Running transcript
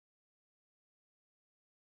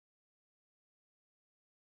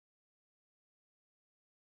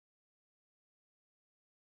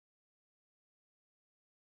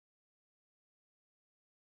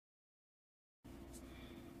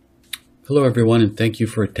Hello everyone, and thank you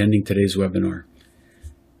for attending today's webinar.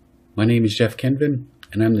 My name is Jeff Kenvin,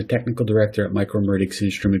 and I'm the Technical Director at Micromeritics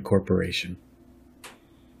Instrument Corporation.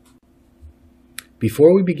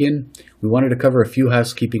 Before we begin, we wanted to cover a few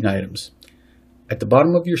housekeeping items. At the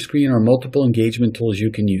bottom of your screen are multiple engagement tools you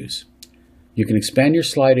can use. You can expand your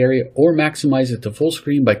slide area or maximize it to full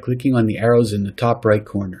screen by clicking on the arrows in the top right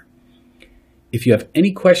corner. If you have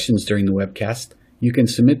any questions during the webcast, you can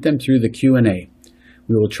submit them through the Q&A.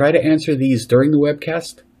 We will try to answer these during the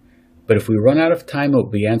webcast, but if we run out of time, it will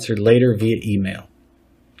be answered later via email.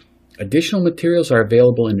 Additional materials are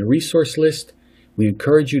available in the resource list. We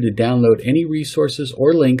encourage you to download any resources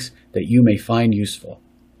or links that you may find useful.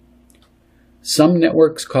 Some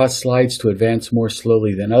networks cause slides to advance more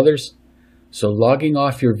slowly than others, so logging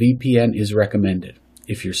off your VPN is recommended.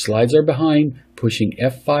 If your slides are behind, pushing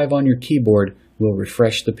F5 on your keyboard will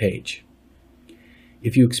refresh the page.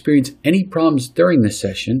 If you experience any problems during this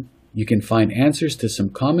session, you can find answers to some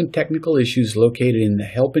common technical issues located in the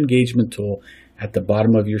Help Engagement tool at the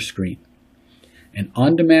bottom of your screen. An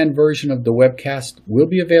on-demand version of the webcast will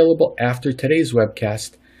be available after today's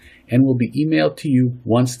webcast and will be emailed to you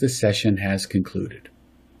once the session has concluded.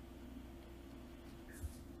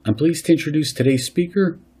 I'm pleased to introduce today's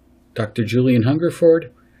speaker, Dr. Julian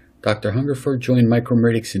Hungerford. Dr. Hungerford joined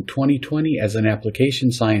Micromeritics in 2020 as an application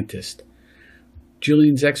scientist.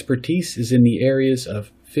 Julian's expertise is in the areas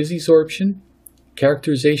of physisorption,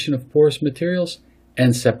 characterization of porous materials,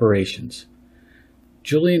 and separations.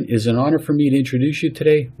 Julian, it is an honor for me to introduce you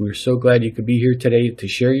today. We're so glad you could be here today to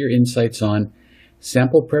share your insights on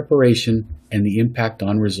sample preparation and the impact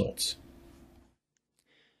on results.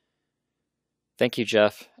 Thank you,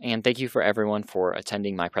 Jeff, and thank you for everyone for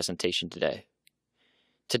attending my presentation today.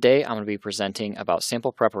 Today, I'm going to be presenting about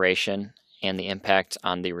sample preparation and the impact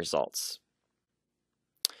on the results.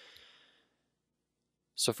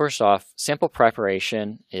 So first off, sample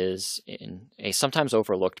preparation is a sometimes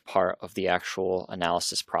overlooked part of the actual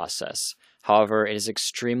analysis process. However, it is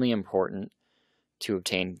extremely important to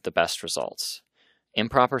obtain the best results.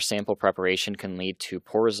 Improper sample preparation can lead to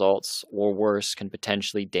poor results, or worse, can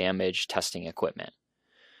potentially damage testing equipment.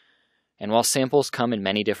 And while samples come in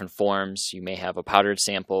many different forms, you may have a powdered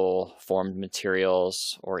sample, formed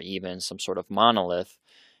materials, or even some sort of monolith.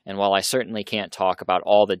 And while I certainly can't talk about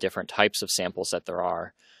all the different types of samples that there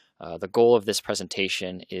are, the goal of this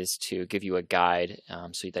presentation is to give you a guide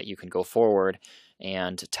so that you can go forward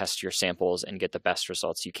and test your samples and get the best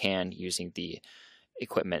results you can using the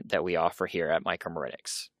equipment that we offer here at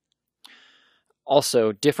Micromeritics.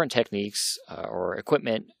 Also, different techniques or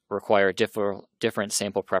equipment require different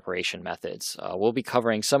sample preparation methods. We'll be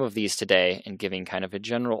covering some of these today and giving kind of a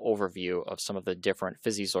general overview of some of the different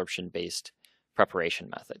physisorption-based preparation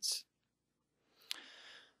methods.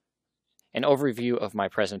 An overview of my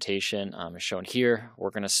presentation is shown here. We're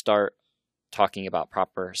going to start talking about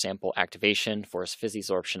proper sample activation for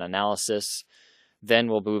physisorption analysis. Then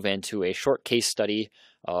we'll move into a short case study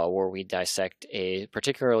where we dissect a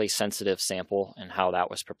particularly sensitive sample and how that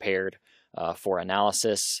was prepared for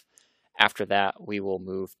analysis. After that, we will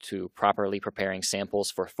move to properly preparing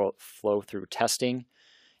samples for flow-through testing,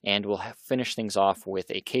 and we'll finish things off with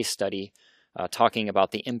a case study talking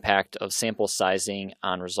about the impact of sample sizing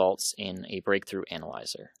on results in a breakthrough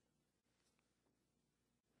analyzer.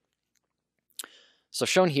 So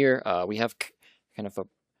shown here, we have kind of a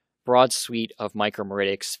broad suite of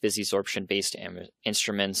Micromeritics physisorption-based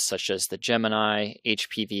instruments such as the Gemini,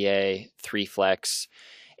 HPVA, 3Flex,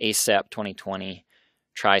 ASAP 2020,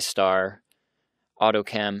 TriStar,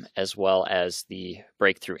 AutoChem, as well as the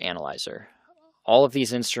breakthrough analyzer. All of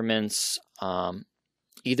these instruments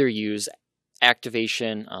either use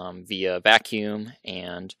activation via vacuum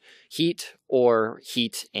and heat, or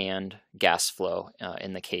heat and gas flow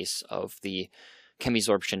in the case of the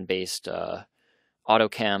chemisorption-based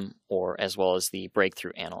AutoChem, or as well as the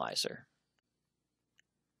breakthrough analyzer.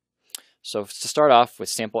 So to start off with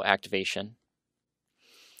sample activation.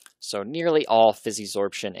 So nearly all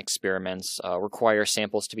physisorption experiments require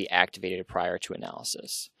samples to be activated prior to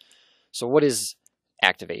analysis. So what is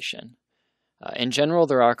activation? In general,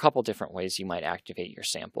 there are a couple different ways you might activate your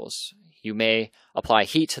samples. You may apply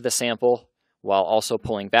heat to the sample while also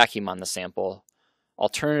pulling vacuum on the sample.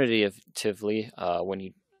 Alternatively, when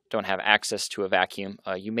you don't have access to a vacuum,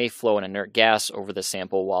 you may flow an inert gas over the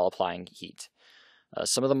sample while applying heat.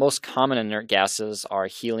 Some of the most common inert gases are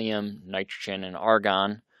helium, nitrogen, and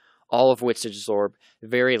argon, all of which absorb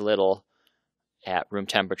very little at room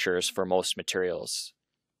temperatures for most materials.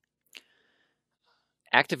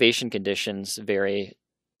 Activation conditions vary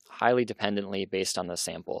highly dependently based on the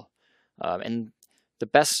sample. And the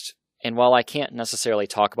best And while I can't necessarily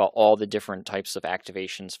talk about all the different types of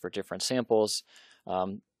activations for different samples,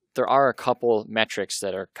 there are a couple metrics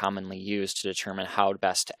that are commonly used to determine how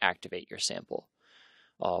best to activate your sample.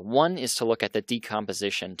 One is to look at the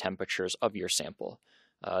decomposition temperatures of your sample.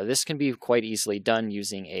 This can be quite easily done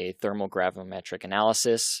using a thermogravimetric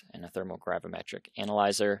analysis and a thermogravimetric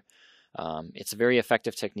analyzer. It's a very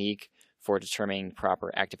effective technique for determining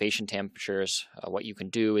proper activation temperatures. What you can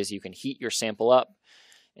do is you can heat your sample up,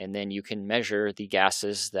 and then you can measure the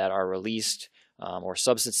gases that are released or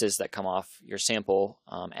substances that come off your sample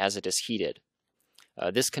as it is heated.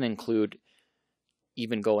 This can include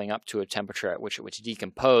even going up to a temperature at which it would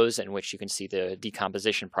decompose, and which you can see the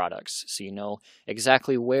decomposition products. So you know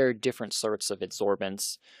exactly where different sorts of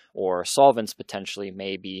adsorbents or solvents potentially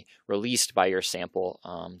may be released by your sample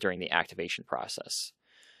during the activation process.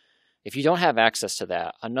 If you don't have access to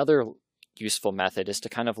that, another useful method is to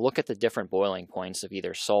kind of look at the different boiling points of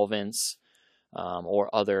either solvents or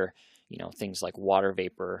other things like water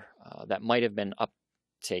vapor that might have been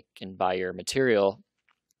uptaken by your material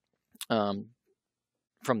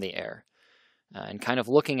from the air, and kind of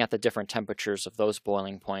looking at the different temperatures of those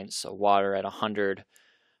boiling points. So water at 100,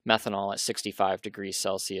 methanol at 65 degrees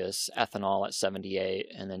Celsius, ethanol at 78,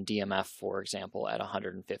 and then DMF, for example, at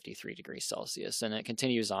 153 degrees Celsius. And it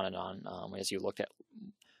continues on and on as you look at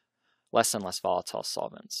less and less volatile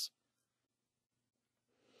solvents.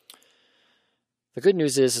 The good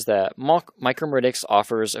news is that Micromeridics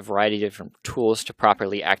offers a variety of different tools to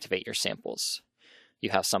properly activate your samples.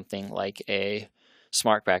 You have something like a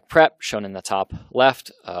SmartBack Prep shown in the top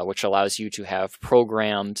left, which allows you to have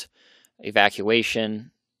programmed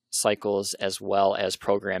evacuation cycles as well as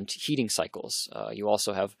programmed heating cycles. You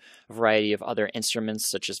also have a variety of other instruments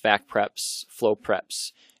such as vac preps, flow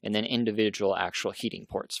preps, and then individual actual heating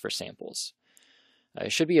ports for samples.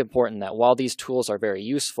 It should be important that while these tools are very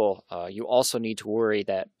useful, you also need to worry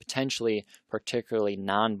that potentially particularly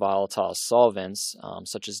non-volatile solvents,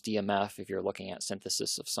 such as DMF if you're looking at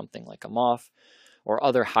synthesis of something like a MOF, or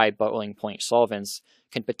other high boiling point solvents,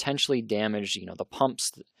 can potentially damage the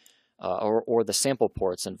pumps or the sample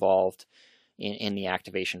ports involved in the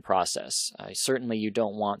activation process. Certainly you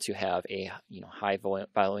don't want to have a high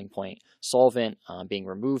boiling point solvent being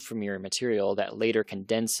removed from your material that later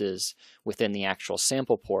condenses within the actual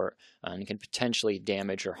sample port and can potentially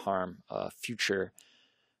damage or harm future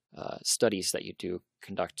studies that you do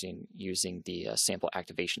conducting using the sample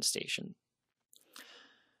activation station.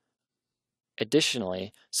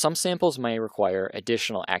 Additionally, some samples may require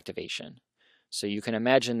additional activation. So you can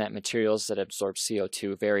imagine that materials that absorb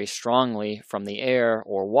CO2 very strongly from the air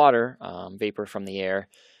or water, vapor from the air,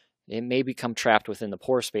 it may become trapped within the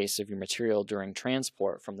pore space of your material during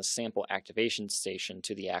transport from the sample activation station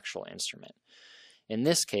to the actual instrument. In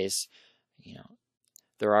this case,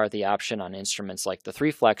 there are the option on instruments like the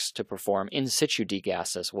 3-flex to perform in situ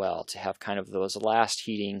degas as well, to have kind of those last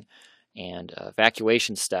heating and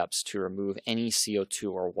evacuation steps to remove any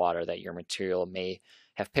CO2 or water that your material may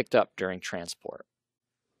have picked up during transport.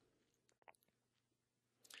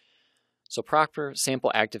 So proper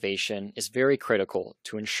sample activation is very critical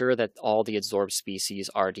to ensure that all the adsorbed species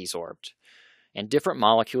are desorbed. And different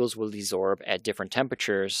molecules will desorb at different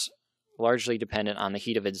temperatures, largely dependent on the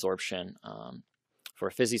heat of adsorption for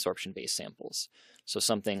Physisorption-based samples. So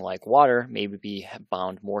something like water may be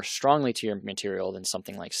bound more strongly to your material than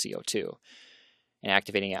something like CO2. And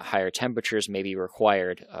activating at higher temperatures may be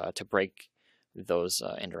required to break those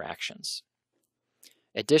interactions.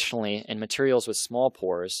 Additionally, in materials with small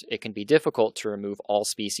pores, it can be difficult to remove all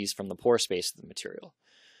species from the pore space of the material.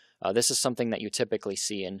 This is something that you typically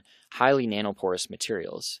see in highly nanoporous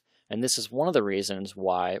materials. And this is one of the reasons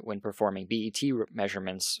why, when performing BET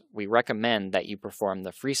measurements, we recommend that you perform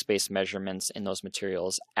the free space measurements in those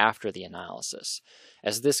materials after the analysis,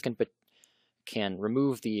 as this can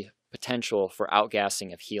remove the potential for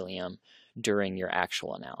outgassing of helium during your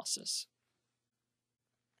actual analysis.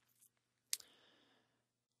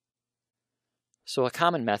 So a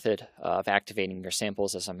common method of activating your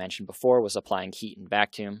samples, as I mentioned before, was applying heat and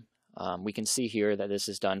vacuum. We can see here that this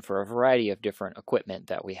is done for a variety of different equipment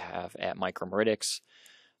that we have at Micromeridics.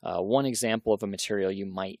 One example of a material you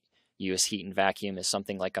might use heat and vacuum is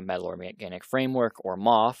something like a metal organic framework or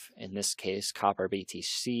MOF, in this case copper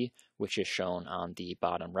BTC, which is shown on the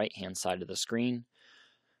bottom right hand side of the screen.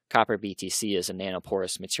 Copper BTC is a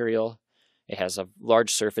nanoporous material. It has a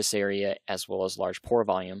large surface area as well as large pore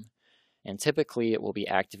volume, and typically it will be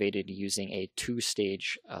activated using a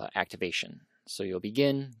 2-stage activation. So you'll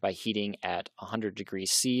begin by heating at 100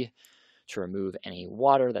 degrees C to remove any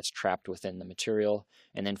water that's trapped within the material,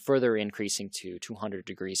 and then further increasing to 200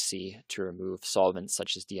 degrees C to remove solvents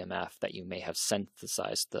such as DMF that you may have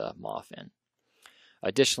synthesized the MOF in.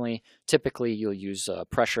 Additionally, typically you'll use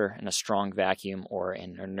pressure in a strong vacuum or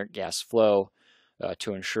an inert gas flow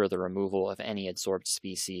to ensure the removal of any adsorbed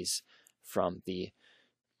species from the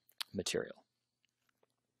material.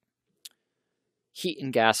 Heat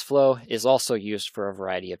and gas flow is also used for a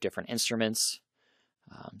variety of different instruments,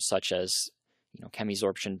 such as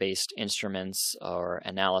chemisorption-based instruments or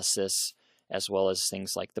analysis, as well as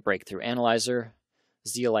things like the breakthrough analyzer.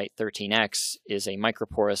 Zeolite 13X is a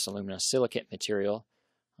microporous aluminosilicate material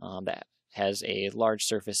that has a large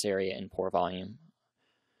surface area and pore volume.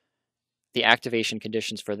 The activation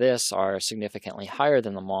conditions for this are significantly higher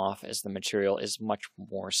than the MOF, as the material is much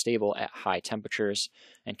more stable at high temperatures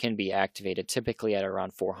and can be activated typically at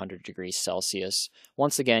around 400 degrees Celsius,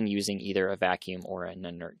 once again using either a vacuum or an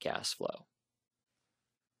inert gas flow.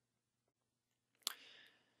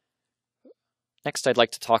 Next, I'd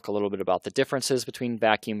like to talk a little bit about the differences between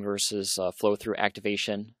vacuum versus flow-through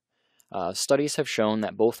activation. Studies have shown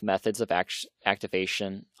that both methods of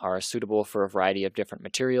activation are suitable for a variety of different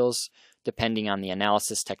materials, depending on the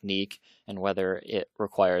analysis technique and whether it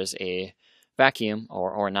requires a vacuum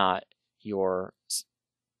or not.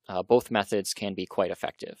 Both methods can be quite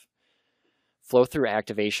effective. Flow-through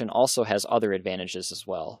activation also has other advantages as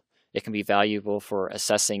well. It can be valuable for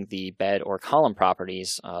assessing the bed or column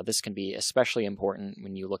properties. This can be especially important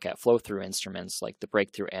when you look at flow-through instruments like the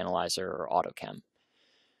breakthrough analyzer or AutoChem.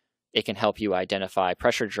 It can help you identify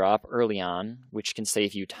pressure drop early on, which can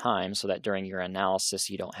save you time so that during your analysis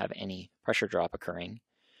you don't have any pressure drop occurring.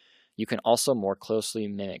 You can also more closely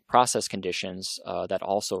mimic process conditions that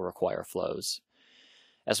also require flows,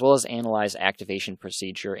 as well as analyze activation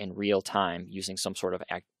procedure in real time using some sort of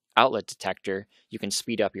outlet detector. You can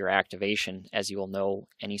speed up your activation as you will know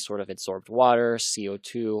any sort of adsorbed water,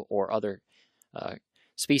 CO2, or other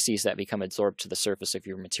species that become adsorbed to the surface of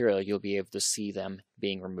your material. You'll be able to see them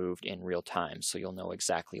being removed in real time, so you'll know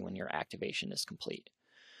exactly when your activation is complete.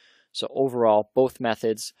 So overall, both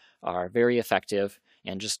methods are very effective,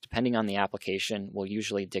 and just depending on the application will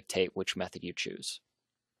usually dictate which method you choose.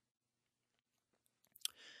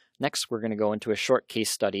 Next, we're going to go into a short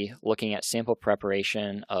case study looking at sample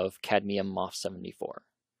preparation of cadmium MOF-74.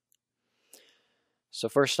 So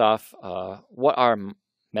first off, what are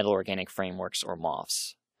metal organic frameworks, or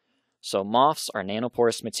MOFs? So MOFs are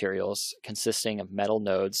nanoporous materials consisting of metal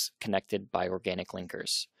nodes connected by organic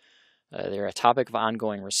linkers. They're a topic of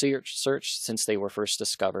ongoing research since they were first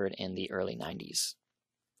discovered in the early 90s.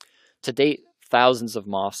 To date, thousands of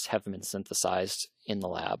MOFs have been synthesized in the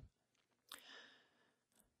lab.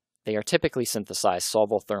 They are typically synthesized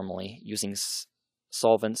solvothermally using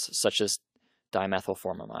solvents such as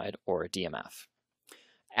dimethylformamide, or DMF.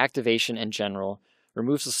 Activation in general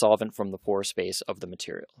removes the solvent from the pore space of the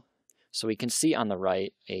material. So we can see on the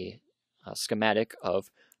right a schematic of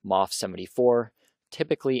MOF-74.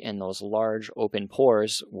 Typically in those large open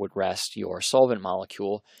pores would rest your solvent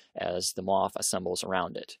molecule as the MOF assembles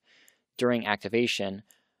around it. During activation,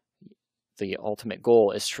 the ultimate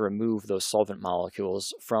goal is to remove those solvent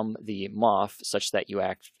molecules from the MOF such that you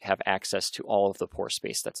have access to all of the pore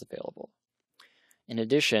space that's available. In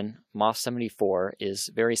addition, MOF-74 is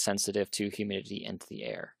very sensitive to humidity into the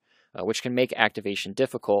air, which can make activation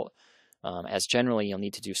difficult, as generally you'll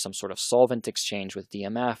need to do some sort of solvent exchange with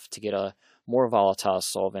DMF to get a more volatile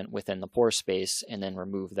solvent within the pore space and then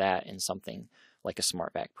remove that in something like a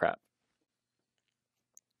SmartVac prep.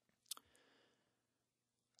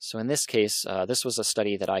 So in this case, this was a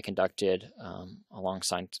study that I conducted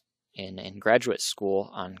alongside in graduate school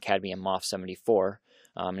on cadmium MOF-74.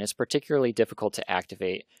 And it's particularly difficult to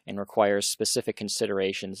activate and requires specific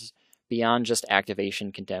considerations beyond just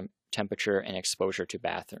activation temperature and exposure to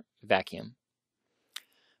vacuum.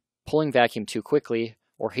 Pulling vacuum too quickly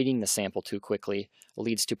or heating the sample too quickly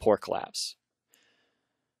leads to pore collapse.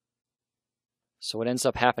 So what ends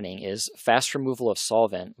up happening is fast removal of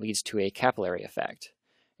solvent leads to a capillary effect,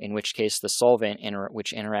 in which case the solvent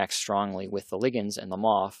which interacts strongly with the ligands in the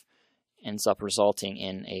MOF ends up resulting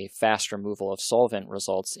in a fast removal of solvent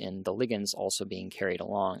results in the ligands also being carried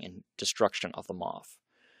along in destruction of the MOF.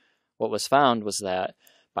 What was found was that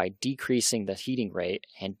by decreasing the heating rate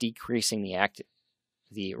and decreasing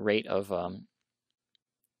the rate of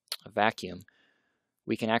vacuum,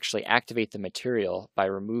 we can actually activate the material by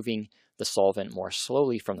removing the solvent more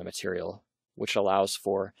slowly from the material, which allows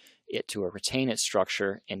for it to retain its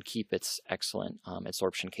structure and keep its excellent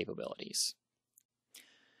adsorption capabilities.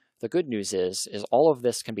 The good news is all of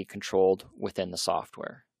this can be controlled within the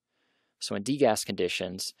software. So in degas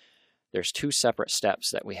conditions, there's two separate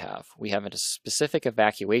steps that we have. We have a specific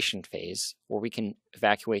evacuation phase where we can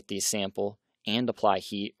evacuate the sample and apply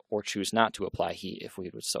heat or choose not to apply heat if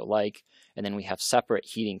we would so like. And then we have separate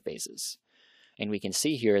heating phases. And we can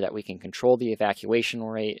see here that we can control the evacuation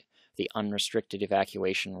rate, the unrestricted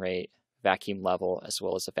evacuation rate, vacuum level, as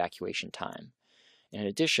well as evacuation time. In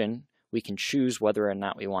addition, we can choose whether or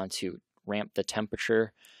not we want to ramp the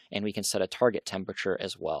temperature, and we can set a target temperature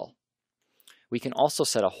as well. We can also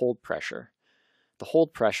set a hold pressure. The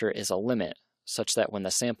hold pressure is a limit such that when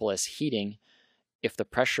the sample is heating, if the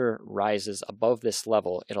pressure rises above this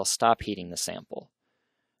level, it'll stop heating the sample.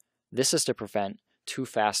 This is to prevent too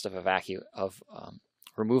fast of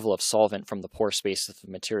removal of solvent from the pore space of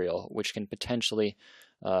the material, which can potentially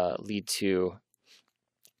lead to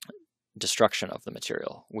destruction of the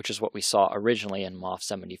material, which is what we saw originally in MOF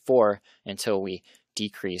 74 until we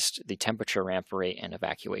decreased the temperature ramp rate and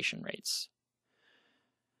evacuation rates.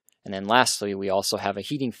 And then lastly, we also have a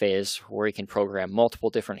heating phase where we can program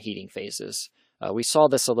multiple different heating phases. We saw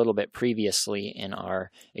this a little bit previously in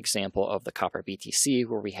our example of the copper BTC,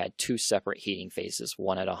 where we had two separate heating phases,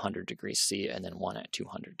 one at 100 degrees C and then one at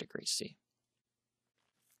 200 degrees C.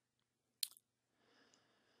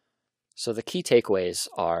 So the key takeaways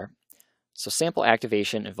are, sample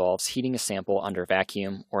activation involves heating a sample under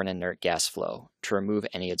vacuum or an inert gas flow to remove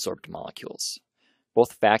any adsorbed molecules.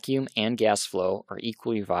 Both vacuum and gas flow are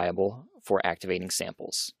equally viable for activating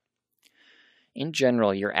samples. In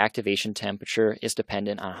general, your activation temperature is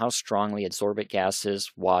dependent on how strongly adsorbent gases,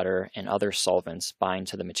 water, and other solvents bind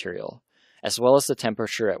to the material, as well as the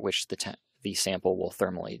temperature at which the sample will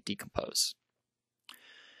thermally decompose.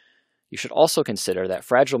 You should also consider that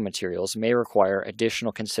fragile materials may require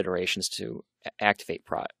additional considerations to activate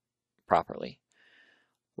properly.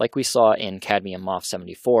 Like we saw in cadmium MOF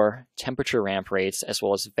 74, temperature ramp rates as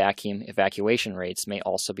well as vacuum evacuation rates may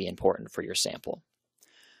also be important for your sample.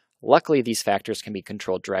 Luckily, these factors can be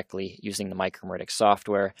controlled directly using the micromerdic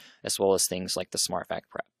software, as well as things like the SmartVac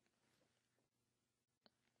Prep.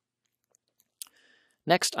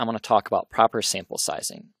 Next, I'm going to talk about proper sample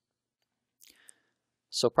sizing.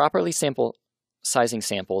 So properly sizing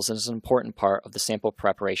samples is an important part of the sample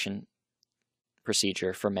preparation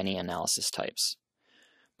procedure for many analysis types.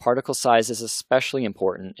 Particle size is especially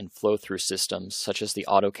important in flow-through systems such as the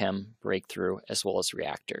AutoChem, breakthrough, as well as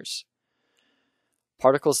reactors.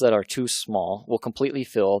 Particles that are too small will completely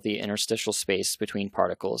fill the interstitial space between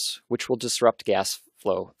particles, which will disrupt gas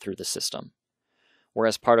flow through the system.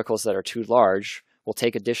 Whereas particles that are too large will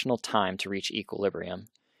take additional time to reach equilibrium,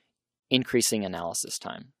 increasing analysis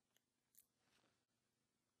time.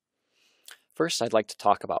 First, I'd like to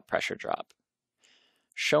talk about pressure drop.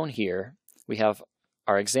 Shown here, we have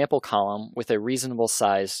our example column with a reasonable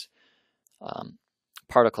size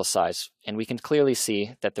particle size, and we can clearly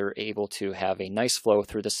see that they're able to have a nice flow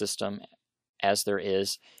through the system as there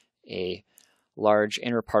is a large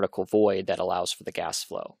inner particle void that allows for the gas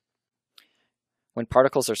flow. When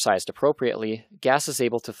particles are sized appropriately, gas is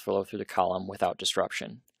able to flow through the column without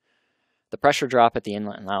disruption. The pressure drop at the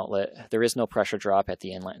inlet and outlet, there is no pressure drop at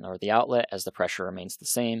the inlet or the outlet as the pressure remains the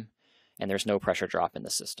same, and there's no pressure drop in the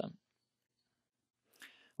system.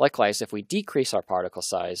 Likewise, if we decrease our particle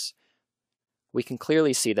size, we can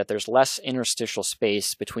clearly see that there's less interstitial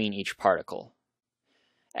space between each particle.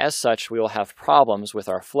 As such, we will have problems with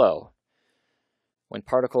our flow. When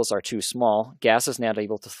particles are too small, gas is not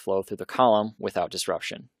able to flow through the column without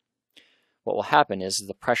disruption. What will happen is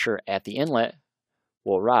the pressure at the inlet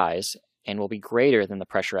will rise and will be greater than the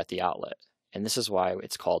pressure at the outlet, and this is why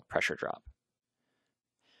it's called pressure drop.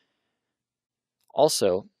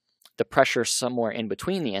 Also, the pressure somewhere in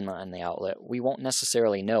between the inlet and the outlet, we won't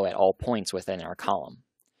necessarily know at all points within our column.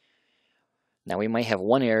 Now we might have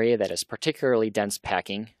one area that is particularly dense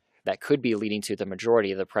packing that could be leading to the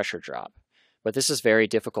majority of the pressure drop, but this is very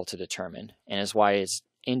difficult to determine, and is why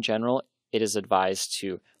in general it is advised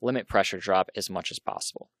to limit pressure drop as much as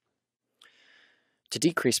possible. To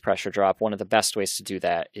decrease pressure drop, one of the best ways to do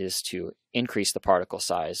that is to increase the particle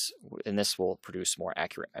size, and this will produce more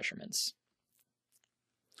accurate measurements.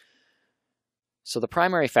 So the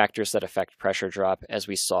primary factors that affect pressure drop, as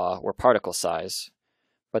we saw, were particle size,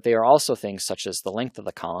 but they are also things such as the length of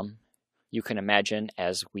the column. You can imagine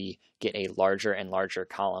as we get a larger and larger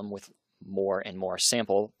column with more and more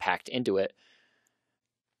sample packed into it,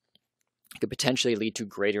 it could potentially lead to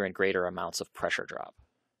greater and greater amounts of pressure drop.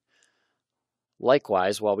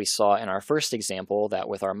 Likewise, while we saw in our first example that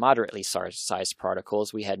with our moderately sized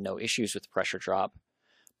particles we had no issues with pressure drop,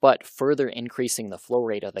 but further increasing the flow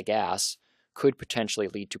rate of the gas could potentially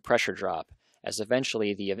lead to pressure drop, as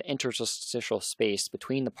eventually the interstitial space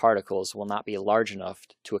between the particles will not be large enough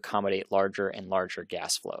to accommodate larger and larger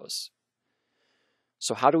gas flows.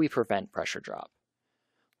 So how do we prevent pressure drop?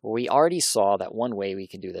 Well, we already saw that one way we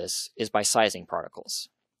can do this is by sizing particles.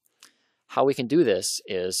 How we can do this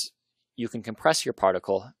is you can compress your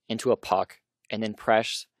particle into a puck and then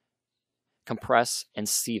compress and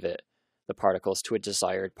sieve the particles to a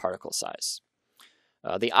desired particle size.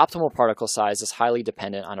 The optimal particle size is highly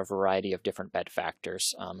dependent on a variety of different bed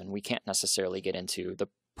factors, and we can't necessarily get into the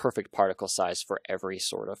perfect particle size for every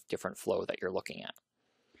sort of different flow that you're looking at.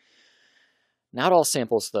 Not all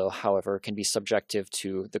samples, though, however, can be subjective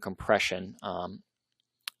to the compression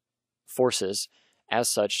forces. As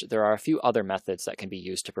such, there are a few other methods that can be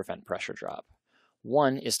used to prevent pressure drop.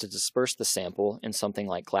 One is to disperse the sample in something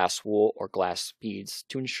like glass wool or glass beads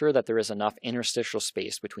to ensure that there is enough interstitial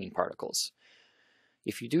space between particles.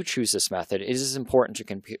 If you do choose this method, it is important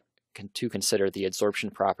to consider the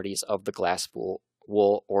adsorption properties of the glass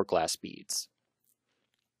wool or glass beads.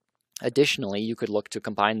 Additionally, you could look to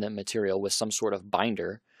combine the material with some sort of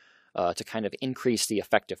binder to kind of increase the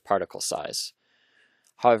effective particle size.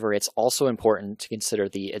 However, it's also important to consider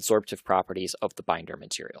the adsorptive properties of the binder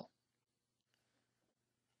material.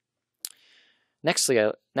 Next,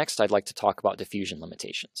 I'd like to talk about diffusion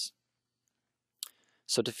limitations.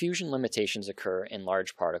 So diffusion limitations occur in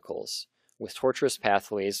large particles, with tortuous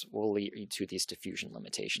pathways will lead to these diffusion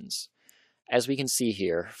limitations. As we can see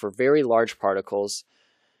here, for very large particles,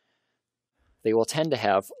 they will tend to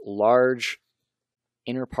have large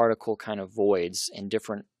interparticle kind of voids in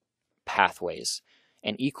different pathways,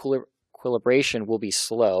 and equilibration will be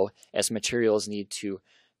slow as materials need to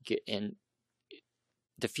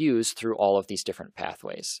diffuse through all of these different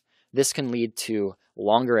pathways. This can lead to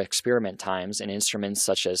longer experiment times in instruments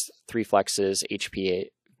such as 3-flexes,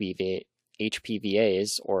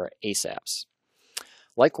 HPVAs, or ASAPs.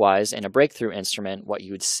 Likewise, in a breakthrough instrument, what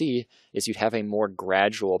you would see is you'd have a more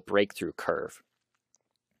gradual breakthrough curve.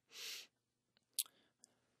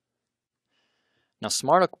 Now,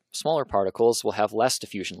 smaller particles will have less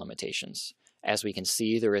diffusion limitations. As we can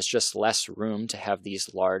see, there is just less room to have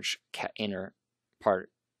these large inner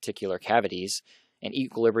particular cavities, and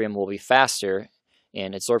equilibrium will be faster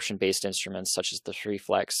in adsorption-based instruments such as the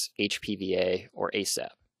 3-flex, HPVA, or ASAP.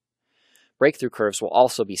 Breakthrough curves will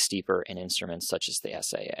also be steeper in instruments such as the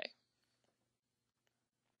SAA.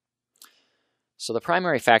 So the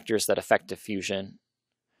primary factors that affect diffusion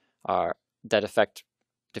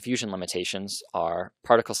limitations are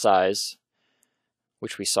particle size,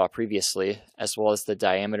 which we saw previously, as well as the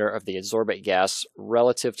diameter of the adsorbate gas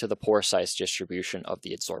relative to the pore size distribution of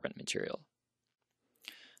the adsorbent material.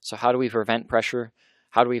 So how do we prevent pressure?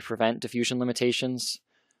 How do we prevent diffusion limitations?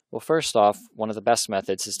 Well, first off, one of the best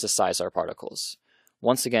methods is to size our particles.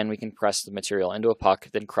 Once again, we can press the material into a puck,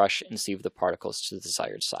 then crush and sieve the particles to the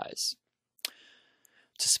desired size.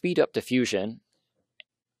 To speed up diffusion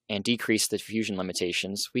and decrease the diffusion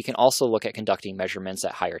limitations, we can also look at conducting measurements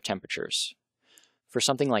at higher temperatures. For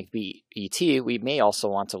something like BET, we may also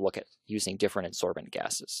want to look at using different adsorbent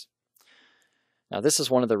gases. Now, this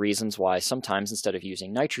is one of the reasons why sometimes instead of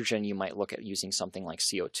using nitrogen, you might look at using something like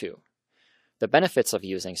CO2. The benefits of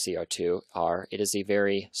using CO2 are it is a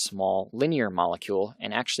very small linear molecule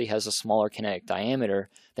and actually has a smaller kinetic diameter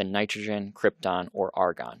than nitrogen, krypton, or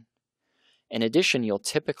argon. In addition, you'll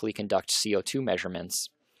typically conduct CO2 measurements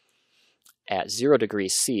at 0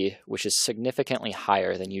 degrees C, which is significantly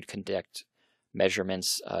higher than you'd conduct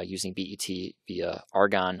measurements using BET via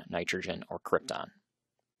argon, nitrogen, or krypton.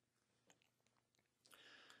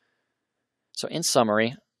 So in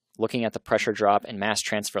summary, looking at the pressure drop and mass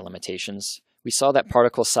transfer limitations, we saw that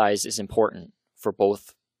particle size is important for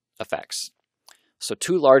both effects. So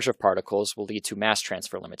too large of particles will lead to mass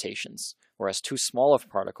transfer limitations, whereas too small of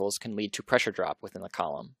particles can lead to pressure drop within the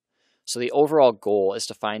column. So the overall goal is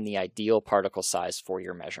to find the ideal particle size for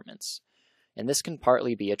your measurements. And this can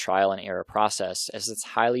partly be a trial and error process, as it's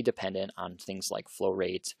highly dependent on things like flow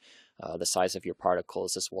rate, the size of your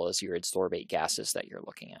particles, as well as your adsorbate gases that you're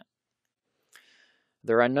looking at.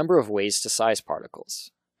 There are a number of ways to size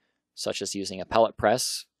particles, such as using a pellet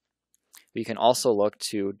press. We can also look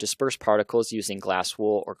to disperse particles using glass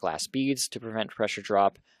wool or glass beads to prevent pressure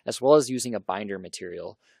drop, as well as using a binder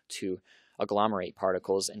material to agglomerate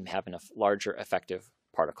particles and have a larger effective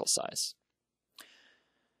particle size.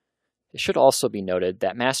 It should also be noted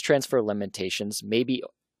that mass transfer limitations may be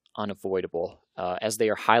unavoidable as they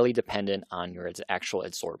are highly dependent on your actual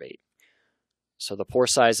adsorbate. So the pore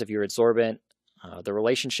size of your adsorbent, the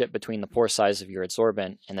relationship between the pore size of your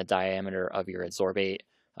adsorbent and the diameter of your adsorbate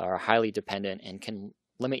are highly dependent and can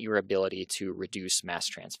limit your ability to reduce mass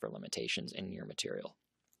transfer limitations in your material.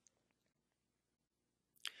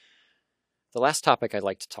 The last topic I'd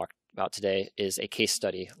like to talk about today is a case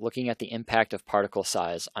study looking at the impact of particle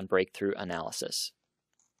size on breakthrough analysis.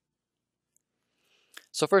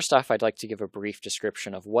 So first off, I'd like to give a brief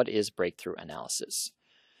description of what is breakthrough analysis.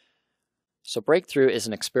 So breakthrough is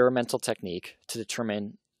an experimental technique to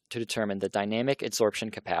determine the dynamic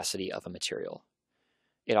adsorption capacity of a material.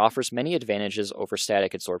 It offers many advantages over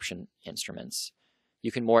static adsorption instruments.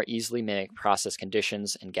 You can more easily mimic process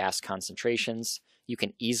conditions and gas concentrations. You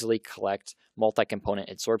can easily collect multi-component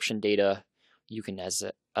adsorption data. You can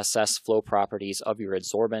assess flow properties of your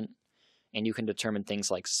adsorbent, and you can determine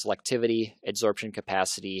things like selectivity, adsorption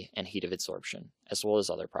capacity, and heat of adsorption, as well as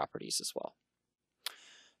other properties as well.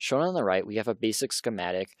 Shown on the right, we have a basic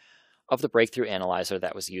schematic of the breakthrough analyzer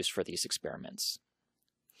that was used for these experiments.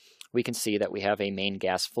 We can see that we have a main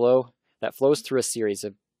gas flow that flows through a series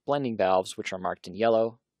of blending valves, which are marked in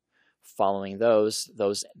yellow. Following those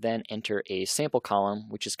then enter a sample column,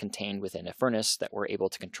 which is contained within a furnace that we're able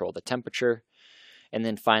to control the temperature, and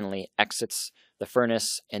then finally exits the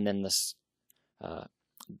furnace, and then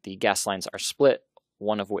the gas lines are split,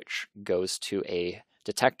 one of which goes to a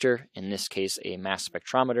detector, in this case a mass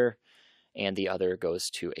spectrometer, and the other goes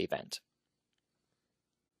to a vent.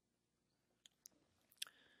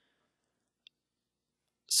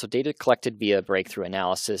 So data collected via breakthrough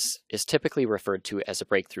analysis is typically referred to as a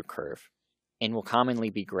breakthrough curve and will commonly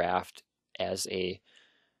be graphed as a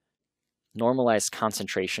normalized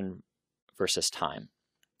concentration versus time.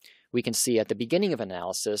 We can see at the beginning of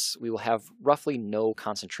analysis, we will have roughly no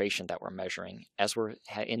concentration that we're measuring as we're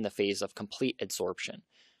in the phase of complete adsorption,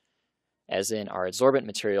 as in our adsorbent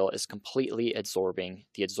material is completely adsorbing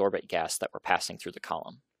the adsorbent gas that we're passing through the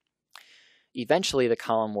column. Eventually, the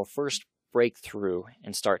column will first break through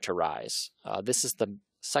and start to rise. This is the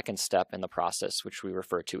second step in the process, which we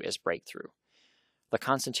refer to as breakthrough. The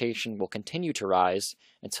concentration will continue to rise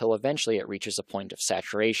until eventually it reaches a point of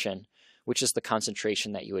saturation, which is the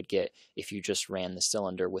concentration that you would get if you just ran the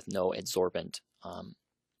cylinder with no adsorbent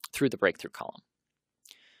through the breakthrough column.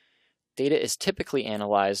 Data is typically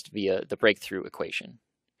analyzed via the breakthrough equation.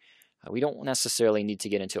 We don't necessarily need to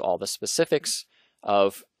get into all the specifics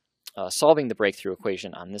of solving the breakthrough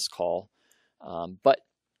equation on this call, but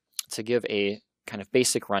to give a kind of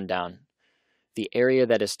basic rundown, the area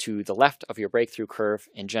that is to the left of your breakthrough curve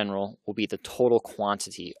in general will be the total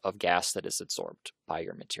quantity of gas that is adsorbed by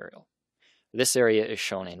your material. This area is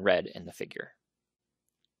shown in red in the figure.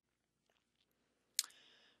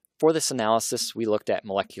 For this analysis, we looked at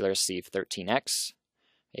molecular sieve 13X.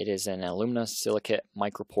 It is an aluminosilicate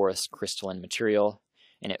microporous crystalline material,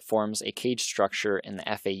 and it forms a cage structure in the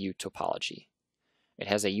FAU topology. It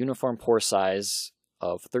has a uniform pore size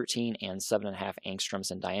of 13 and 7.5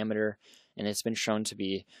 angstroms in diameter, and it's been shown to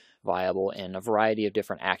be viable in a variety of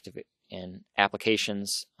different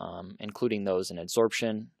applications, including those in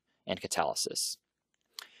adsorption and catalysis.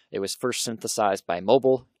 It was first synthesized by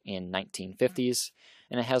Mobil in 1950s,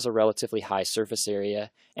 and it has a relatively high surface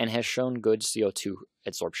area and has shown good CO2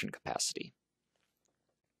 adsorption capacity.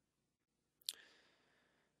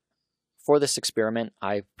 For this experiment,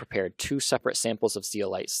 I prepared two separate samples of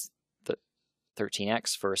zeolite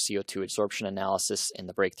 13X for CO2 adsorption analysis in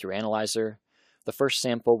the breakthrough analyzer. The first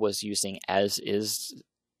sample was using as-is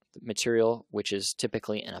material, which is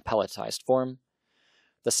typically in a pelletized form.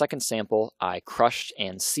 The second sample I crushed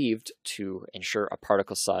and sieved to ensure a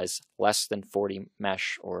particle size less than 40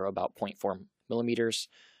 mesh, or about 0.4 millimeters.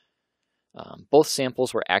 Both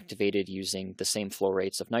samples were activated using the same flow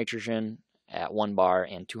rates of nitrogen at 1 bar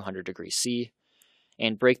and 200 degrees C,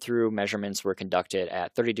 and breakthrough measurements were conducted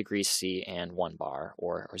at 30 degrees C and 1 bar,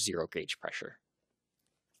 or 0 gauge pressure.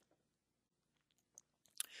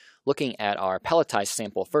 Looking at our pelletized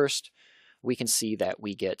sample first, we can see that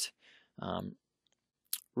we get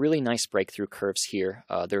really nice breakthrough curves here.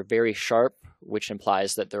 They're very sharp, which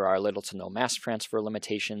implies that there are little to no mass transfer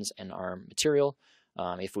limitations in our material.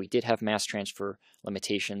 If we did have mass transfer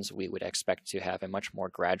limitations, we would expect to have a much more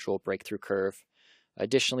gradual breakthrough curve.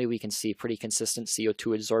 Additionally, we can see pretty consistent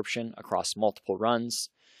CO2 adsorption across multiple runs.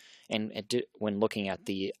 And when looking at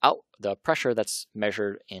the pressure that's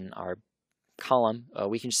measured in our column,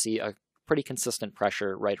 we can see a pretty consistent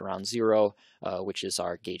pressure right around 0, which is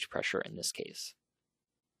our gauge pressure in this case.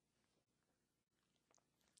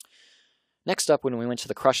 Next up, when we went to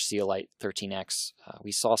the crushed zeolite 13X,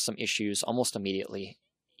 we saw some issues almost immediately,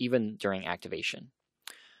 even during activation.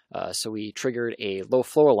 So we triggered a low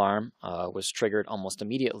flow alarm, was triggered almost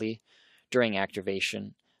immediately during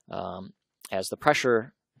activation, as the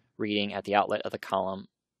pressure reading at the outlet of the column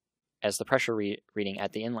as the pressure reading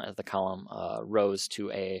at the inlet of the column rose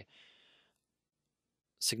to a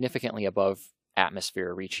significantly above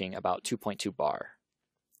atmosphere, reaching about 2.2 bar.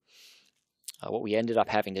 What we ended up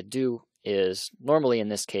having to do is, normally in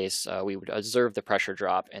this case, we would observe the pressure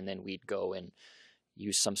drop, and then we'd go and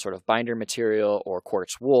use some sort of binder material or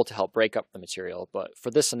quartz wool to help break up the material. But for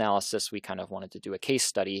this analysis, we kind of wanted to do a case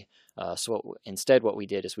study. Instead, what we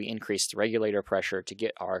did is we increased the regulator pressure to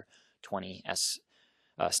get our 20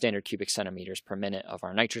 standard cubic centimeters per minute of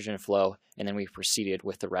our nitrogen flow, and then we proceeded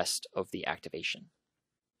with the rest of the activation.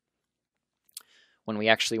 When we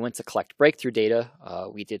actually went to collect breakthrough data,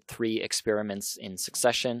 we did 3 experiments in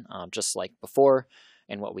succession, just like before.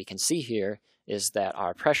 And what we can see here is that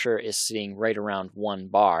our pressure is sitting right around 1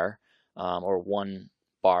 bar, or 1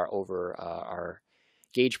 bar over our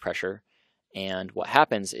gauge pressure. And what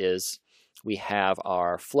happens is we have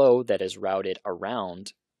our flow that is routed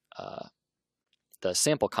around the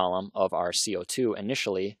sample column of our CO2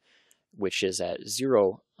 initially, which is at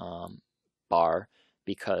 0 bar,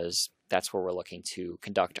 because that's where we're looking to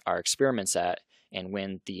conduct our experiments at. And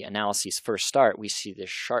when the analyses first start, we see this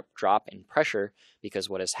sharp drop in pressure, because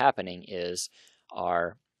what is happening is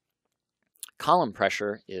our column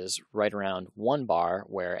pressure is right around 1 bar,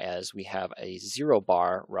 whereas we have a 0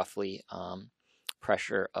 bar, roughly,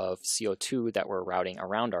 pressure of CO2 that we're routing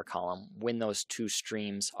around our column. When those 2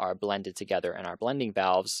 streams are blended together in our blending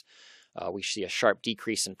valves, we see a sharp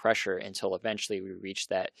decrease in pressure until eventually we reach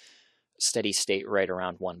that steady state right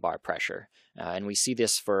around 1 bar pressure. And we see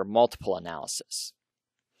this for multiple analysis.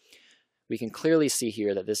 We can clearly see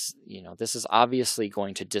here that this is obviously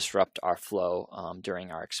going to disrupt our flow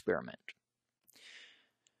during our experiment.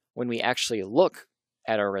 When we actually look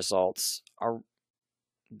at our results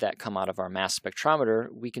that come out of our mass spectrometer,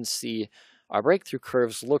 we can see our breakthrough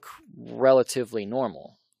curves look relatively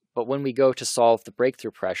normal. But when we go to solve the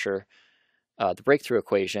breakthrough pressure, the breakthrough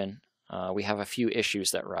equation, we have a few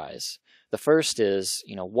issues that rise. The first is,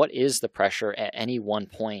 what is the pressure at any one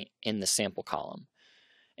point in the sample column?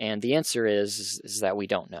 And the answer is that we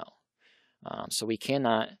don't know. So we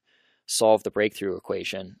cannot solve the breakthrough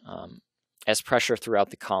equation as pressure throughout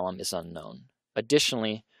the column is unknown.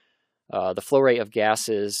 Additionally, the flow rate of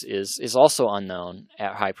gases is also unknown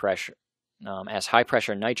at high pressure, as high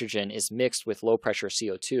pressure nitrogen is mixed with low pressure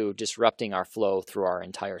CO2, disrupting our flow through our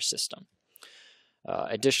entire system.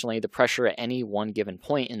 Additionally, the pressure at any one given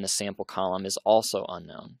point in the sample column is also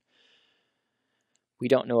unknown. We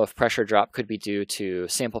don't know if pressure drop could be due to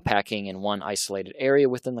sample packing in one isolated area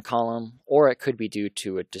within the column, or it could be due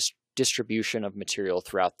to a distribution of material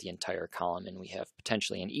throughout the entire column, and we have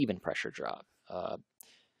potentially an even pressure drop.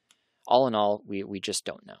 All in all, we just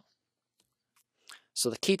don't know.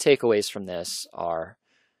 So the key takeaways from this are,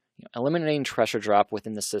 eliminating pressure drop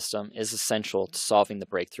within the system is essential to solving the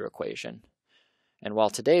breakthrough equation. And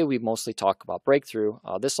while today we mostly talk about breakthrough,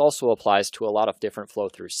 this also applies to a lot of different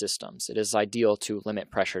flow-through systems. It is ideal to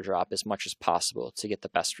limit pressure drop as much as possible to get the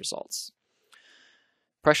best results.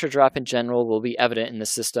 Pressure drop in general will be evident in the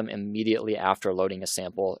system immediately after loading a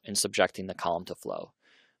sample and subjecting the column to flow.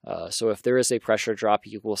 So if there is a pressure drop,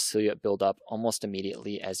 you will see it build up almost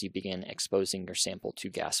immediately as you begin exposing your sample to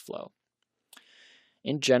gas flow.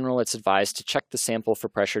 In general, it's advised to check the sample for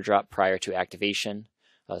pressure drop prior to activation.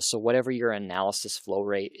 So whatever your analysis flow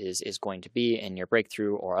rate is going to be in your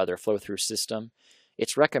breakthrough or other flow-through system,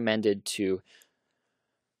 it's recommended to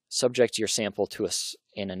subject your sample to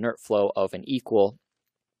an inert flow of an equal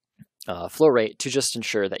flow rate to just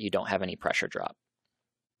ensure that you don't have any pressure drop.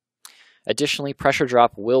 Additionally, pressure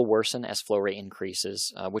drop will worsen as flow rate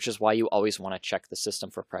increases, which is why you always want to check the system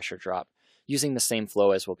for pressure drop using the same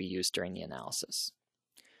flow as will be used during the analysis.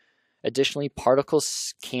 Additionally,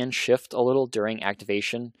 particles can shift a little during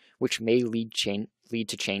activation, which may lead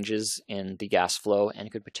to changes in the gas flow and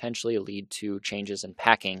could potentially lead to changes in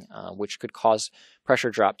packing, which could cause pressure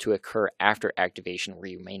drop to occur after activation where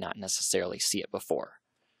you may not necessarily see it before.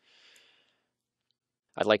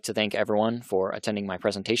 I'd like to thank everyone for attending my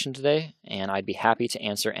presentation today, and I'd be happy to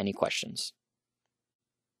answer any questions.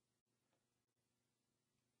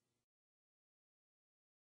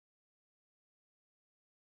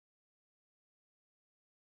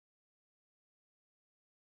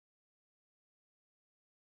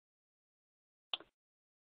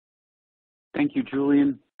 Thank you,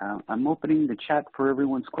 Julian. I'm opening the chat for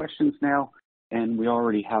everyone's questions now, and we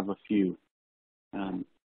already have a few.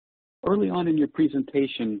 Early on in your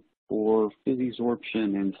presentation for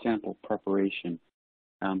physisorption and sample preparation,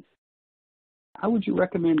 how would you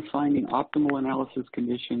recommend finding optimal analysis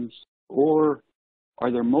conditions, or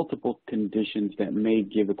are there multiple conditions that may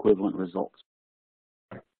give equivalent results?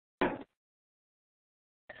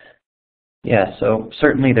 Yeah, so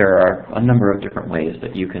certainly there are a number of different ways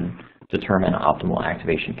that you can determine optimal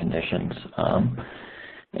activation conditions.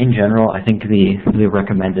 In general, I think the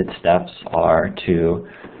recommended steps are to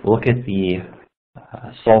look at the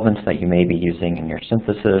solvents that you may be using in your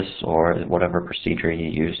synthesis or whatever procedure you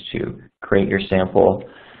use to create your sample,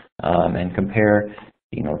 and compare,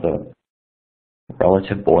 the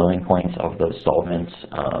relative boiling points of those solvents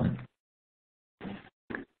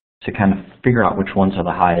to kind of figure out which ones are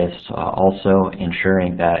the highest. Also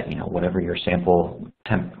ensuring that whatever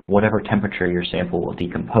temperature your sample will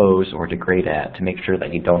decompose or degrade at, to make sure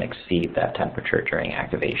that you don't exceed that temperature during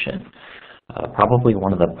activation. Probably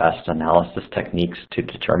one of the best analysis techniques to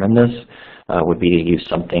determine this would be to use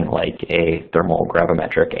something like a thermal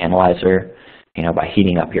gravimetric analyzer. By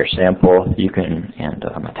heating up your sample, and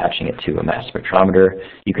attaching it to a mass spectrometer,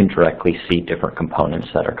 you can directly see different components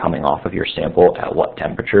that are coming off of your sample at what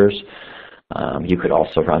temperatures. You could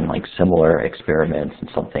also run similar experiments in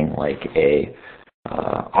something like a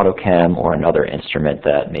autochem or another instrument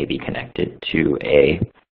that may be connected to a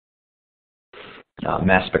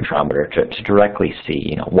mass spectrometer to directly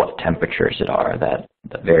see what temperatures it are that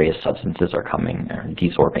the various substances are coming or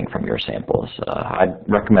desorbing from your samples. I'd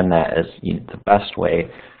recommend that as the best way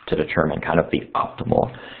to determine kind of the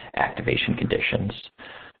optimal activation conditions.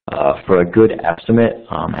 For a good estimate,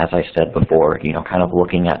 as I said before, kind of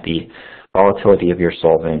looking at the volatility of your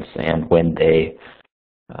solvents and when they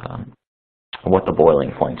what the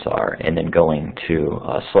boiling points are, and then going to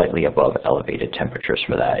slightly above elevated temperatures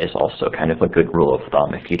for that is also kind of a good rule of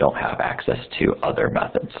thumb if you don't have access to other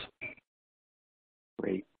methods.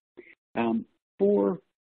 Great. For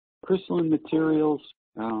crystalline materials,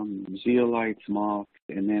 zeolites, moths,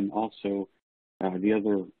 and then also the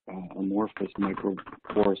other amorphous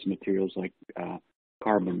microporous materials like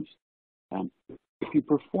carbons, if you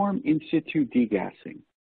perform in situ degassing,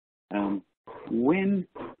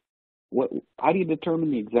 how do you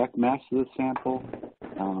determine the exact mass of the sample,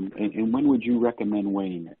 and when would you recommend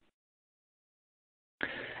weighing it?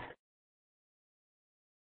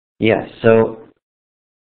 Yeah, so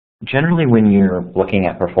generally when you're looking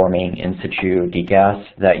at performing in situ degas,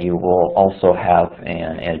 that you will also have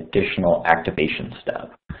an additional activation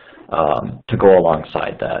step to go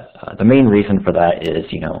alongside that. The main reason for that is,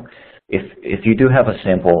 if you do have a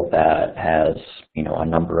sample that has, a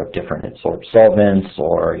number of different adsorbed solvents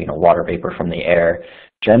or, water vapor from the air,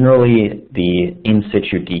 generally the in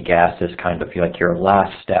situ degas is kind of like your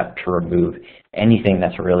last step to remove anything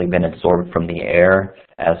that's really been absorbed from the air,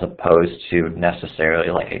 as opposed to necessarily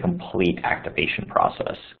like a complete activation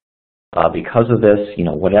process. Because of this,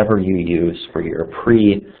 whatever you use for your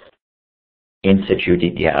in situ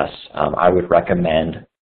degas, I would recommend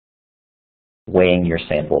weighing your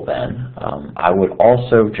sample then. I would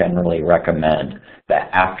also generally recommend that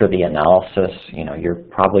after the analysis, you're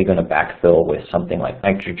probably going to backfill with something like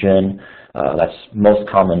nitrogen. That's most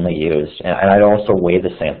commonly used. And I'd also weigh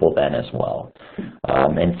the sample then as well,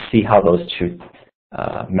 and see how those two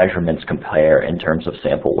measurements compare in terms of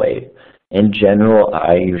sample weight. In general,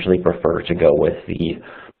 I usually prefer to go with the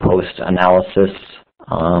post-analysis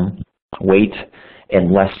weight,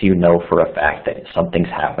 unless you know for a fact that something's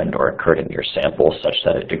happened or occurred in your sample such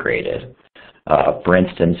that it degraded. For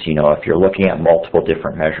instance, if you're looking at multiple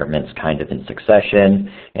different measurements kind of in succession,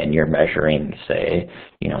 and you're measuring, say,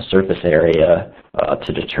 surface area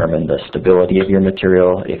to determine the stability of your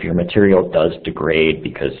material, if your material does degrade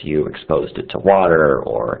because you exposed it to water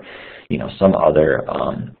or, some other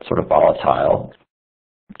sort of volatile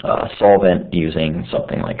solvent using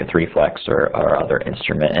something like a 3-flex or other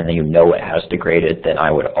instrument, and then it has degraded, then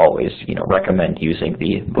I would always recommend using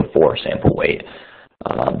the before sample weight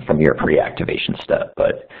from your pre-activation step.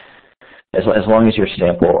 But as long as your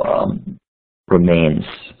sample remains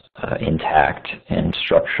intact and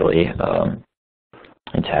structurally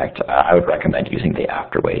intact, I would recommend using the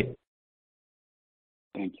after weight.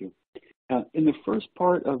 Thank you. In the first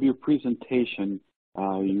part of your presentation,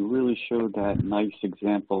 you really showed that nice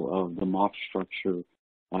example of the moth structure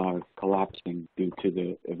collapsing due to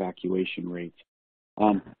the evacuation rates.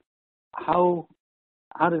 How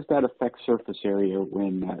does that affect surface area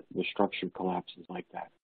when the structure collapses like that?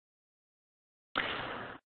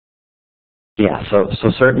 Yeah, so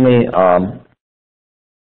certainly,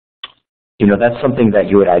 that's something that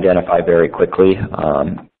you would identify very quickly.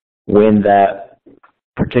 When that,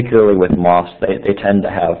 particularly with moths, they tend to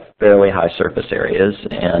have fairly high surface areas,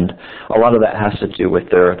 and a lot of that has to do with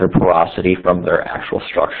their porosity from their actual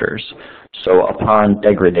structures. So upon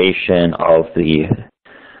degradation of the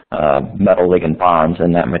metal ligand bonds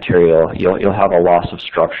in that material, you'll have a loss of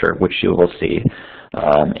structure, which you will see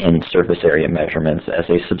in surface area measurements as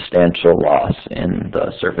a substantial loss in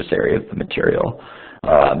the surface area of the material.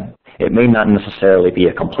 It may not necessarily be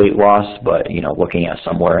a complete loss, but looking at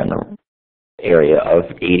somewhere in the area of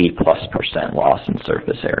 80+% loss in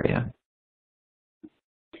surface area.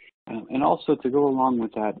 And also to go along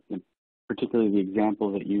with that, particularly the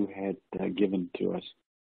example that you had given to us,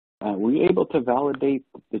 were you able to validate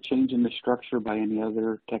the change in the structure by any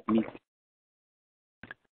other technique?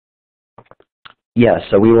 Yes,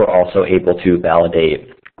 so we were also able to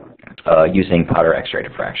validate using powder X-ray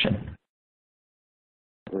diffraction.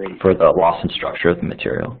 Great. For the loss in structure of the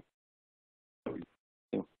material.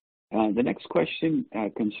 The next question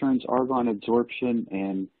concerns argon adsorption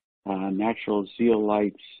and natural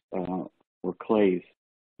zeolites or clays.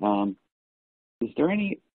 Is there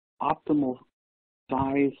any optimal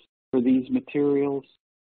size for these materials?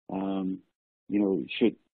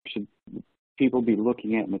 Should people be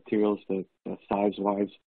looking at materials that size-wise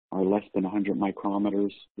are less than 100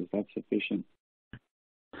 micrometers? Is that sufficient?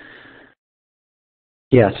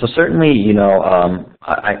 Yeah, so certainly,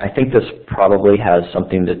 I think this probably has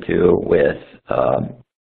something to do with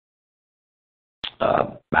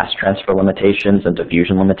mass transfer limitations and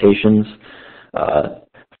diffusion limitations.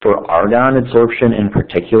 For argon adsorption in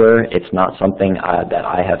particular, it's not something that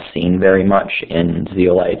I have seen very much in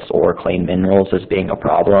zeolites or clay minerals as being a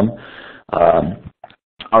problem.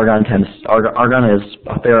 Argon is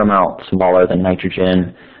a fair amount smaller than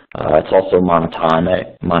nitrogen. It's also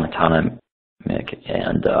monatomic,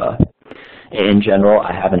 and in general,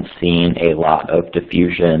 I haven't seen a lot of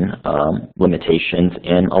diffusion limitations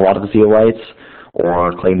in a lot of zeolites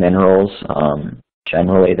or clay minerals.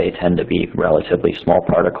 Generally, they tend to be relatively small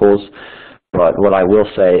particles, but what I will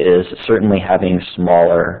say is certainly having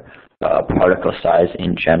smaller particle size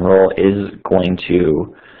in general is going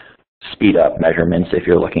to speed up measurements if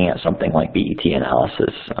you're looking at something like BET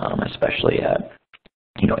analysis, especially at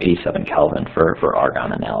 87 Kelvin for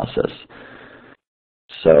argon analysis.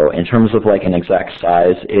 So in terms of like an exact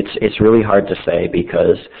size, it's really hard to say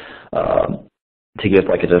because to give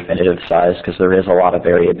like a definitive size, because there is a lot of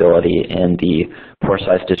variability in the pore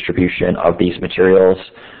size distribution of these materials.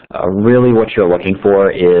 Really what you're looking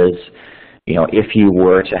for is, if you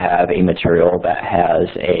were to have a material that has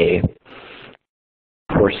a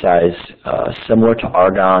pore size similar to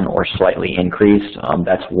argon or slightly increased,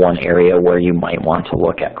 that's one area where you might want to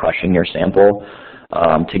look at crushing your sample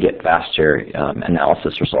to get faster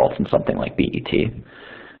analysis results in something like BET.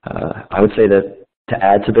 I would say that to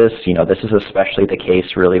add to this, this is especially the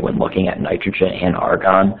case really when looking at nitrogen and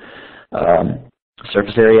argon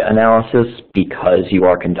surface area analysis, because you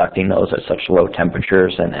are conducting those at such low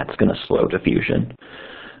temperatures, and that's going to slow diffusion.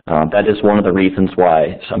 That is one of the reasons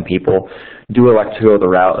why some people do elect to go the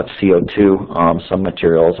route of CO2. Some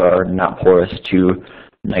materials are not porous to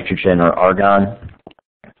nitrogen or argon.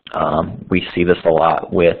 We see this a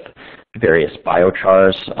lot with various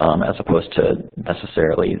biochars as opposed to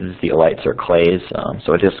necessarily zeolites or clays.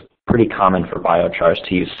 So it is pretty common for biochars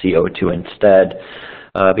to use CO2 instead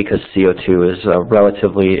because CO2 is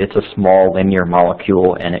it's a small linear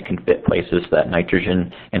molecule and it can fit places that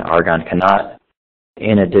nitrogen and argon cannot.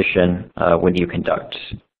 In addition, when you conduct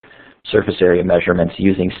surface area measurements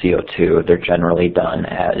using CO2, they're generally done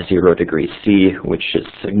at 0 degrees C, which is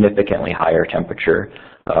significantly higher temperature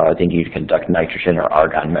than you'd conduct nitrogen or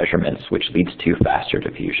argon measurements, which leads to faster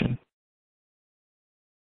diffusion.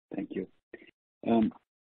 Thank you.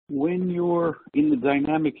 When you're in the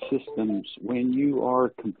dynamic systems, when you are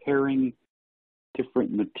comparing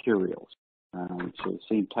different materials, so the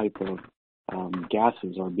same type of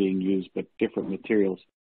gases are being used, but different materials,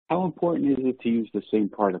 how important is it to use the same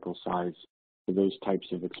particle size for those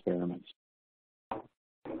types of experiments?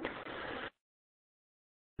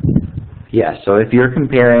 Yeah, so if you're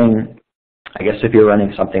comparing, I guess if you're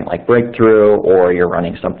running something like Breakthrough or you're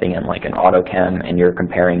running something in like an AutoChem and you're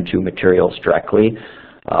comparing two materials directly,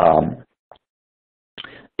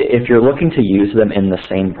 if you're looking to use them in the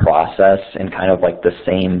same process and kind of like the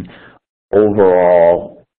same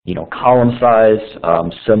overall, column size,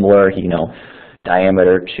 similar,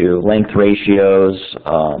 diameter to length ratios,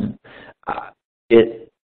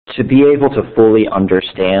 to be able to fully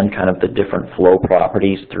understand kind of the different flow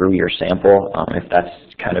properties through your sample, if that's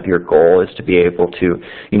kind of your goal, is to be able to,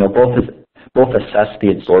 both assess the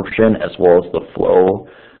adsorption as well as the flow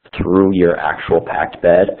through your actual packed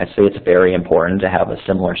bed. I'd say it's very important to have a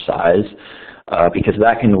similar size because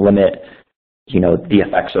that can limit, the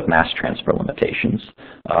effects of mass transfer limitations.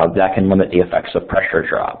 That can limit the effects of pressure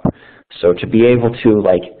drop. So to be able to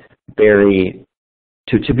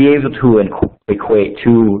to be able to equate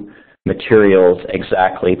two materials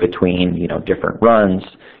exactly between, different runs,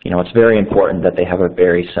 it's very important that they have a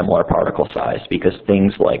very similar particle size, because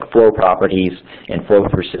things like flow properties and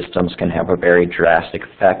flow-through systems can have a very drastic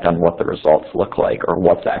effect on what the results look like or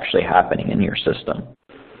what's actually happening in your system.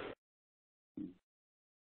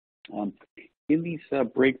 In these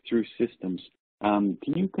breakthrough systems, can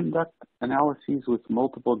you conduct analyses with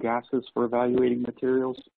multiple gases for evaluating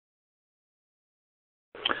materials?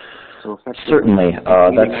 So certainly,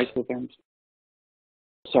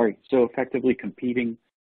 so effectively competing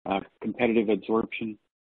competitive adsorption.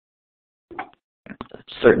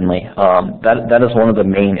 Certainly, that is one of the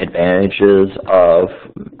main advantages of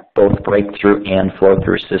both breakthrough and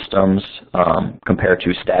flow-through systems compared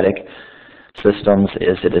to static systems.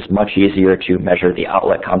 Is it is much easier to measure the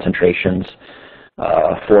outlet concentrations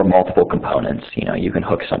for multiple components. You can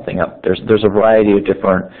hook something up. There's a variety of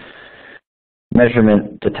different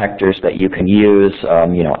measurement detectors that you can use.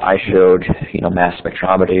 I showed mass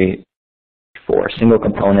spectrometry for a single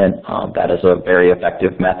component. That is a very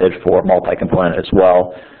effective method for multi-component as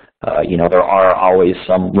well. There are always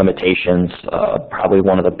some limitations. Probably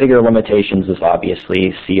one of the bigger limitations is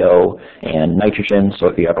obviously CO and nitrogen. So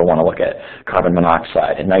if you ever want to look at carbon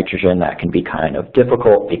monoxide and nitrogen, that can be kind of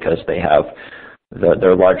difficult because they have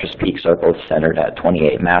their largest peaks are both centered at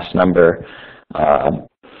 28 mass number.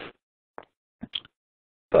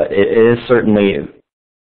 But it is certainly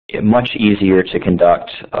much easier to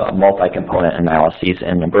conduct multi-component analyses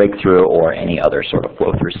in a breakthrough or any other sort of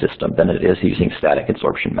flow-through system than it is using static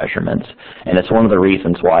adsorption measurements. And it's one of the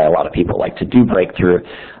reasons why a lot of people like to do breakthrough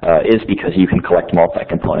is because you can collect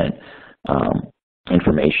multi-component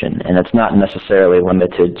information. And it's not necessarily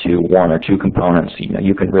limited to one or two components.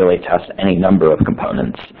 You can really test any number of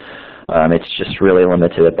components. It's just really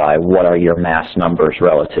limited by what are your mass numbers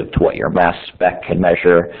relative to what your mass spec can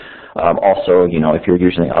measure. Also, if you're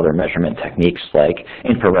using other measurement techniques like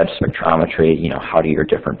infrared spectrometry, how do your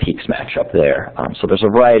different peaks match up there? So there's a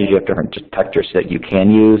variety of different detectors that you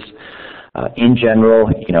can use. In general,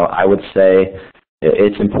 I would say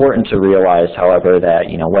it's important to realize, however, that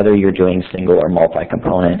whether you're doing single or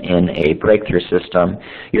multi-component in a breakthrough system,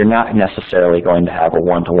 you're not necessarily going to have a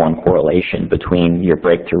one-to-one correlation between your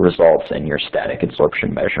breakthrough results and your static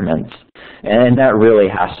adsorption measurements. And that really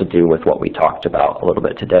has to do with what we talked about a little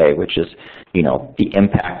bit today, which is the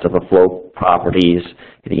impact of the flow properties,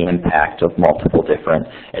 the impact of multiple different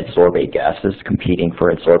adsorbate gases competing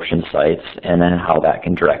for adsorption sites, and then how that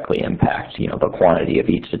can directly impact the quantity of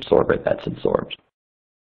each adsorbate that's absorbed.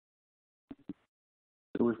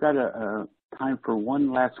 So we've got a time for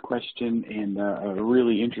one last question, and a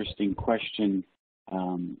really interesting question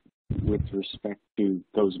with respect to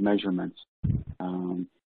those measurements.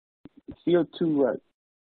 CO2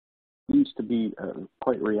 seems to be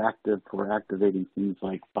quite reactive for activating things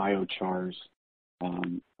like biochars.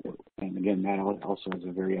 And again, that also has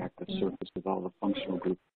a very active surface with all the functional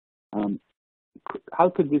groups. How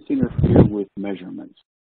could this interfere with measurements?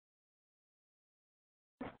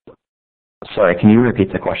 Sorry, can you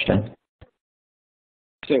repeat the question?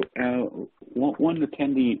 So one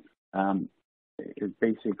attendee is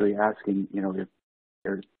basically asking, if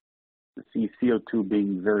there's CO2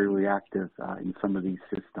 being very reactive in some of these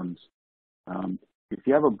systems. If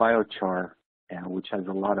you have a biochar, which has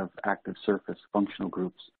a lot of active surface functional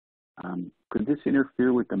groups, could this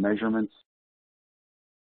interfere with the measurements?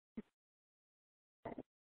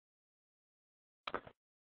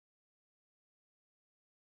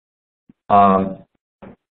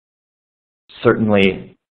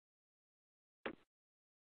 Certainly,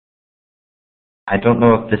 I don't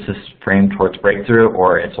know if this is framed towards breakthrough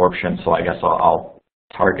or adsorption, so I guess I'll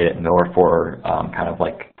target it more for kind of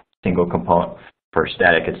like single component for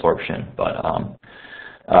static adsorption. But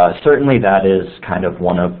certainly that is kind of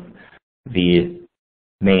one of the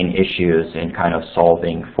main issues in kind of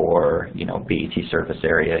solving for BET surface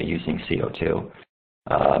area using CO2.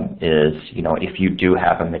 Is if you do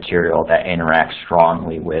have a material that interacts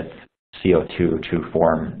strongly with CO2 to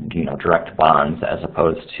form direct bonds as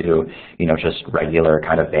opposed to just regular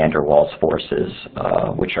kind of van der Waals forces,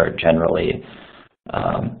 which are generally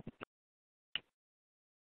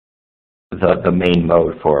the main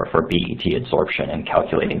mode for BET adsorption and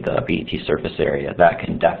calculating the BET surface area, that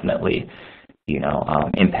can definitely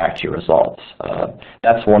impact your results.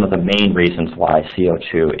 That's one of the main reasons why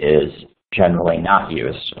CO2 is generally not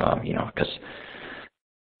used, because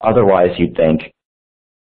otherwise you'd think,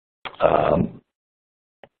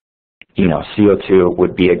 CO2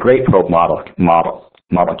 would be a great probe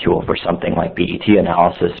molecule for something like BET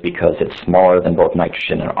analysis because it's smaller than both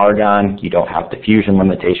nitrogen and argon. You don't have diffusion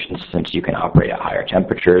limitations since you can operate at higher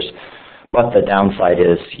temperatures. But the downside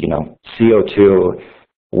is, CO2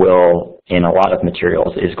 will, in a lot of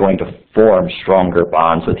materials, is going to form stronger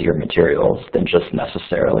bonds with your materials than just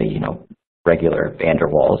necessarily, regular van der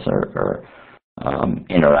Waals or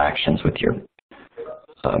interactions with your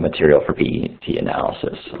material for PET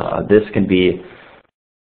analysis. This can be,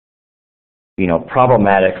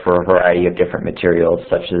 problematic for a variety of different materials,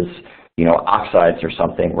 such as, oxides or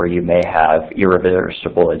something where you may have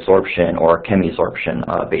irreversible adsorption or chemisorption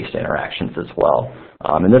based interactions as well.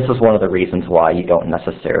 And this is one of the reasons why you don't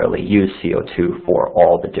necessarily use CO2 for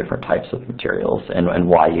all the different types of materials, and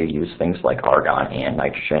why you use things like argon and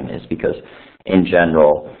nitrogen is because, in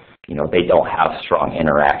general, they don't have strong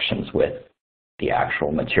interactions with the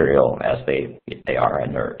actual material as they are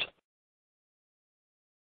inert.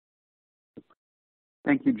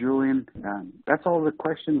 Thank you, Julian. That's all the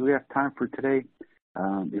questions we have time for today.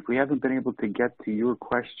 If we haven't been able to get to your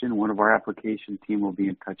question, one of our application team will be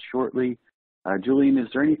in touch shortly. Julian, is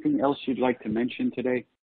there anything else you'd like to mention today?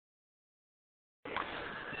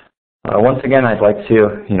 Once again, I'd like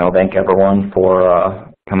to, thank everyone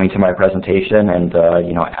for coming to my presentation and,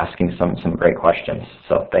 asking some great questions.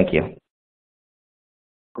 So thank you.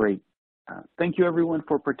 Great. Thank you, everyone,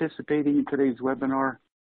 for participating in today's webinar.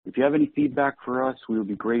 If you have any feedback for us, we would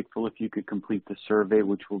be grateful if you could complete the survey,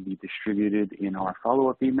 which will be distributed in our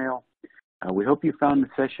follow-up email. We hope you found the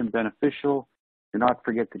session beneficial. Do not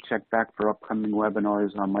forget to check back for upcoming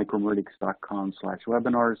webinars on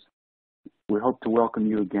micromeritics.com/webinars. We hope to welcome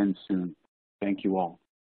you again soon. Thank you all.